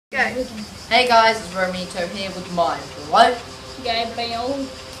Go. Hey guys, it's Romito here with my bro, Gabriel.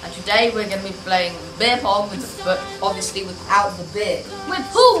 and today we're going to be playing beer pong, but obviously without the beer. With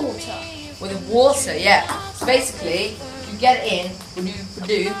pool water. With water, yeah. So basically, you get in, when you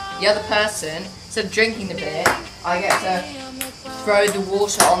do, the other person, instead of drinking the beer, I get to throw the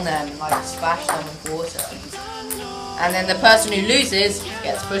water on them and like splash them with water. And then the person who loses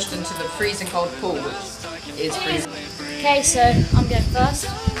gets pushed into the freezing cold pool, which is freezing. Okay, so I'm going first.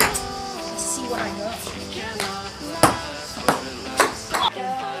 Let's see what I got.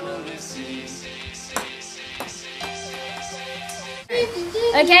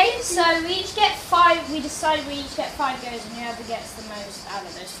 Okay, so we each get 5. We decided we each get 5 goes, and whoever gets the most out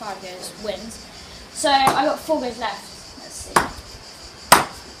of those 5 goes wins. So I got 4 goes left. Let's see.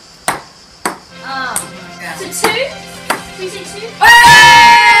 So 2. 3, 6, 2.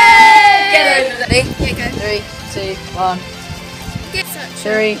 Get over there. Okay, go. 3, 2, 1. Get such.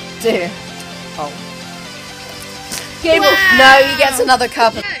 3, 2. Oh. Gabriel, wow. No, he gets another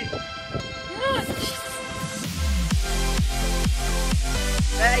cup. There you go.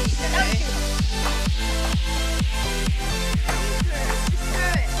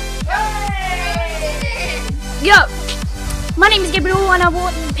 Yo, my name is Gabriel and I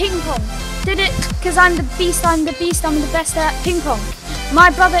want ping pong. Did it because I'm the beast, I'm the best at ping pong. My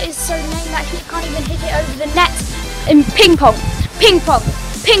brother is so lame that he can't even hit it over the net in ping pong. Ping pong,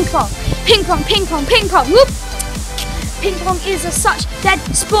 ping pong, ping pong, ping pong, ping pong, whoop! Ping pong is a such dead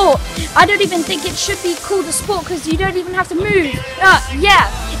sport. I don't even think it should be called a sport because you don't even have to move.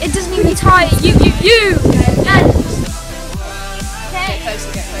 Yeah, it doesn't even tie you. And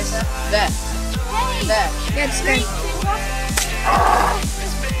Get closer. There. Hey. There. Yeah, just go.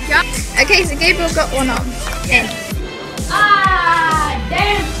 Yeah. Okay, so Gabriel got one on. In.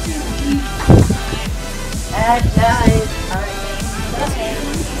 There's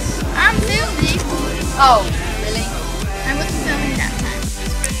I'm filming. Oh, really? I wasn't filming that time.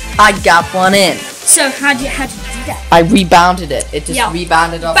 I got one in. So how do you do that? I rebounded it. It just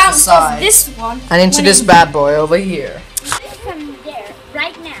rebounded off the Bounce side. off this one. And into this bad boy over here. From there,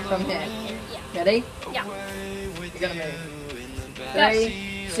 right now. From here. Yeah. Ready? Yeah. You're gonna move. 3,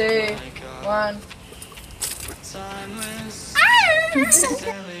 2, 1. So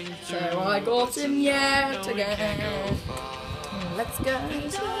I got him yet again. Let's go.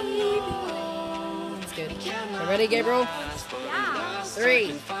 That's good. You ready, Gabriel? Yeah.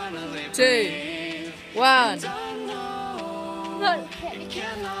 3, 2, 1.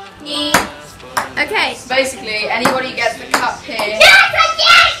 Okay. So basically, anybody gets the cup here.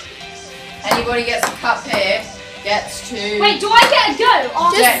 Yes! Anybody gets the cup here gets to. Wait, do I get a go?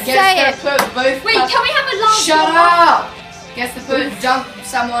 Gets to put both. Wait, cups. can we have a last Shut one? up! Gets to dunk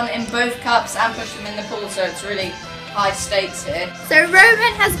someone in both cups and push them in the pool, so it's really high stakes here. So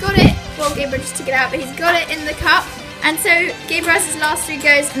Roman has got it, well Gabriel just took it out, but he's got it in the cup, and so Gabriel has his last 3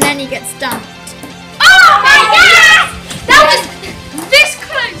 goes and then he gets dumped. Oh my God! That was this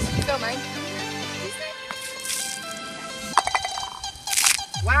close! Go, mate.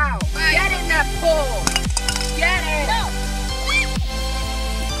 Wow. Get in that pool! Get it! No.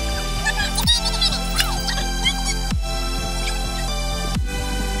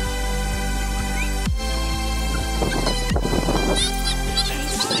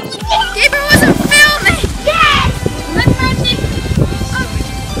 Gabriel wasn't filming! Yes! Let's match it.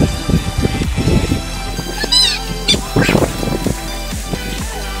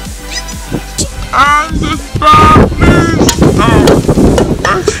 And the stop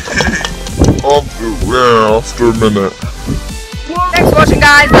I'll be there after a minute. Thanks for watching,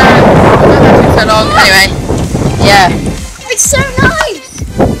 guys. Not so long. Anyway, yeah. It's so nice!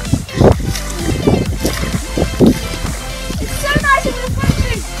 It's so nice in the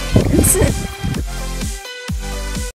country!